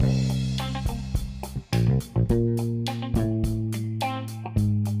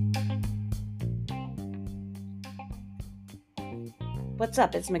What's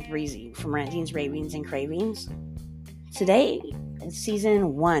up? It's McBreezy from Rantings, Ravings, and Cravings. Today is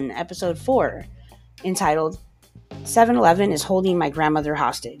Season 1, Episode 4, entitled 7-Eleven is Holding My Grandmother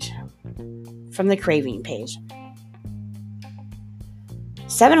Hostage, from the Craving page.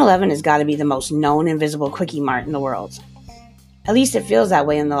 7-Eleven has got to be the most known invisible quickie mart in the world. At least it feels that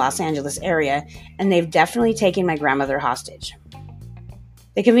way in the Los Angeles area, and they've definitely taken my grandmother hostage.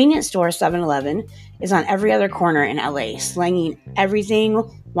 The convenience store 7-Eleven is on every other corner in LA, slanging everything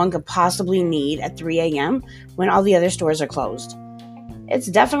one could possibly need at 3 a.m. when all the other stores are closed. It's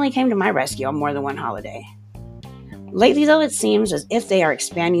definitely came to my rescue on more than one holiday. Lately, though, it seems as if they are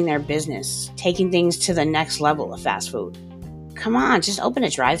expanding their business, taking things to the next level of fast food. Come on, just open a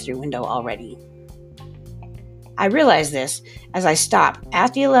drive-thru window already. I realize this as I stop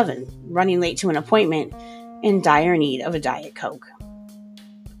at the 11, running late to an appointment in dire need of a Diet Coke.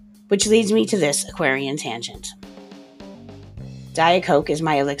 Which leads me to this Aquarian tangent. Diet Coke is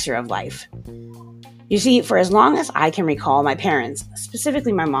my elixir of life. You see, for as long as I can recall, my parents,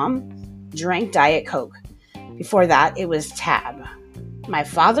 specifically my mom, drank Diet Coke. Before that, it was Tab. My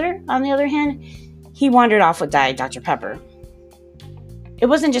father, on the other hand, he wandered off with Diet Dr. Pepper. It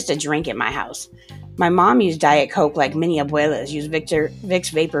wasn't just a drink at my house. My mom used Diet Coke like many abuelas use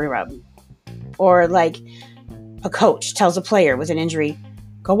Vicks Vapor Rub. Or like a coach tells a player with an injury,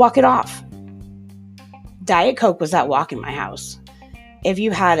 go walk it off. Diet Coke was that walk in my house. If you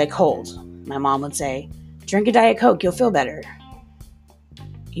had a cold, my mom would say, drink a Diet Coke, you'll feel better.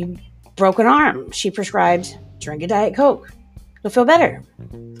 You broke an arm, she prescribed, drink a Diet Coke, you'll feel better.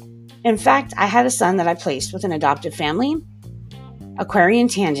 In fact, I had a son that I placed with an adoptive family. Aquarian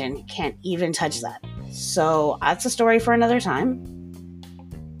tangent can't even touch that. So that's a story for another time.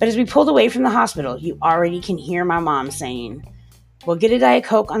 But as we pulled away from the hospital, you already can hear my mom saying, we'll get a Diet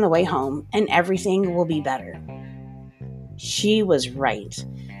Coke on the way home, and everything will be better. She was right.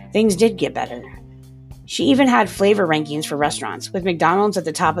 Things did get better. She even had flavor rankings for restaurants, with McDonald's at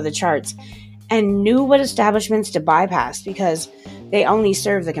the top of the charts, and knew what establishments to bypass because they only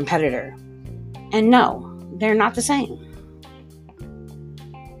serve the competitor. And no, they're not the same.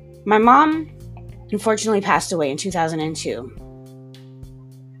 My mom, unfortunately, passed away in 2002.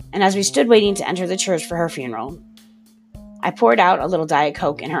 And as we stood waiting to enter the church for her funeral, I poured out a little Diet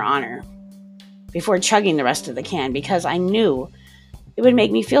Coke in her honor before chugging the rest of the can because I knew it would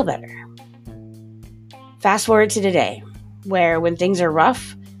make me feel better. Fast forward to today, where when things are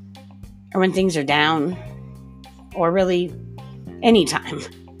rough, or when things are down, or really anytime,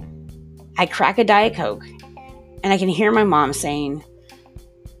 I crack a Diet Coke and I can hear my mom saying,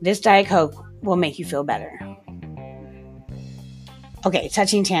 this Diet Coke will make you feel better. Okay,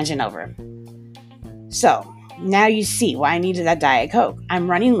 touching tangent over. So, now you see why I needed that Diet Coke. I'm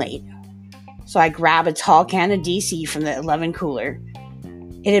running late, so I grab a tall can of DC from the 11 cooler.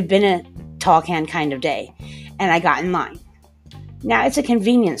 It had been a tall can kind of day, and I got in line. Now, it's a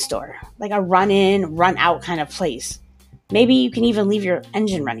convenience store, like a run-in, run-out kind of place. Maybe you can even leave your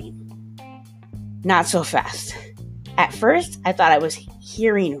engine running. Not so fast. At first, I thought I was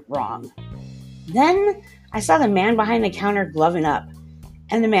hearing wrong. Then, I saw the man behind the counter gloving up,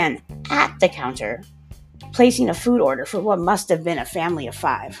 and the man at the counter placing a food order for what must have been a family of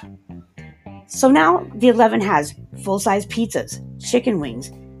 5. So now the 11 has full-size pizzas, chicken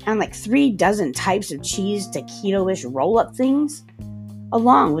wings, and like 3 dozen types of cheese taquito-ish roll-up things,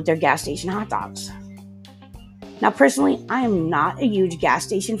 along with their gas station hot dogs. Now personally, I am not a huge gas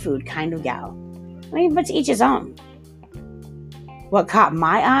station food kind of gal. I mean, but to each his own. What caught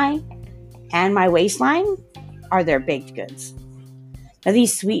my eye and my waistline are their baked goods. Now,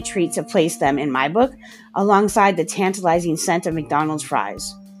 these sweet treats have placed them, in my book, alongside the tantalizing scent of McDonald's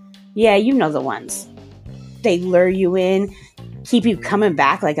fries. Yeah, you know the ones. They lure you in, keep you coming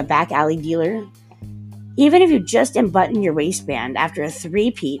back like a back alley dealer. Even if you just unbutton your waistband after a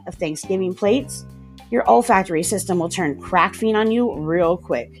three-peat of Thanksgiving plates, your olfactory system will turn crack fiend on you real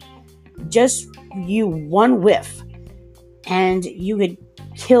quick. Just you one whiff, and you could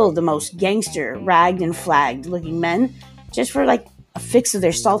kill the most gangster, ragged and flagged looking men just for like a fix of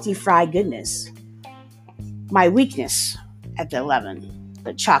their salty fried goodness. My weakness at the 11,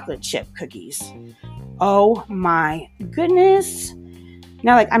 the chocolate chip cookies. Oh my goodness.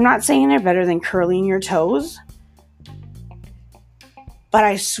 Now, like, I'm not saying they're better than curling your toes, but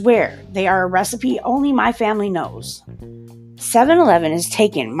I swear they are a recipe only my family knows. 7-Eleven has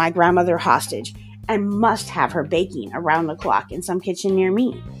taken my grandmother hostage and must have her baking around the clock in some kitchen near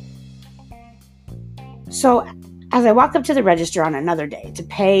me. So, as I walk up to the register on another day to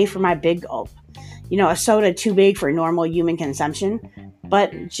pay for my big gulp, a soda too big for normal human consumption,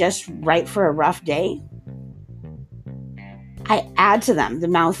 but just right for a rough day, I add to them the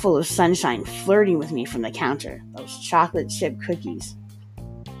mouthful of sunshine flirting with me from the counter, those chocolate chip cookies.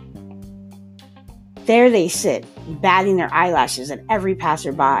 There they sit, batting their eyelashes at every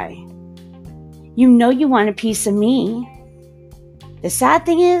passerby. You know you want a piece of me. The sad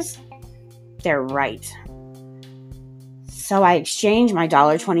thing is, they're right. So I exchange my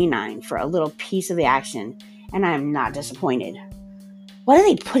 $1.29 for a little piece of the action, and I am not disappointed. What do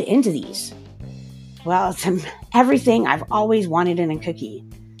they put into these? Well, it's everything I've always wanted in a cookie.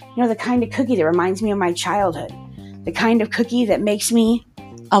 You know, the kind of cookie that reminds me of my childhood. The kind of cookie that makes me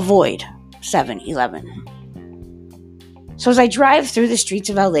avoid 7-Eleven. So as I drive through the streets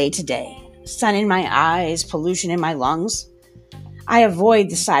of LA today, sun in my eyes, pollution in my lungs, I avoid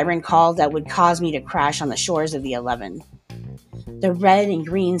the siren call that would cause me to crash on the shores of the 11. The red and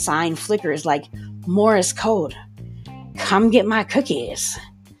green sign flickers like Morse code. Come get my cookies.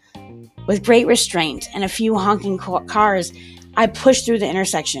 With great restraint and a few honking cars, I push through the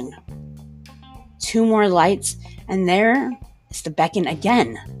intersection. 2 more lights, and there is the beacon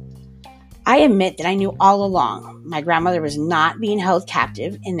again. I admit that I knew all along my grandmother was not being held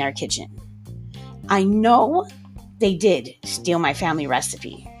captive in their kitchen. I know they did steal my family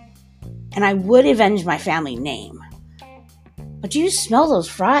recipe, and I would avenge my family name. But do you smell those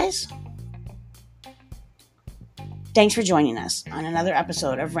fries? Thanks for joining us on another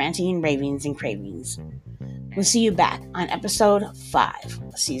episode of Ranting, Ravings, and Cravings. We'll see you back on episode 5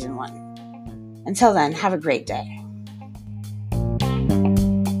 of season 1. Until then, have a great day.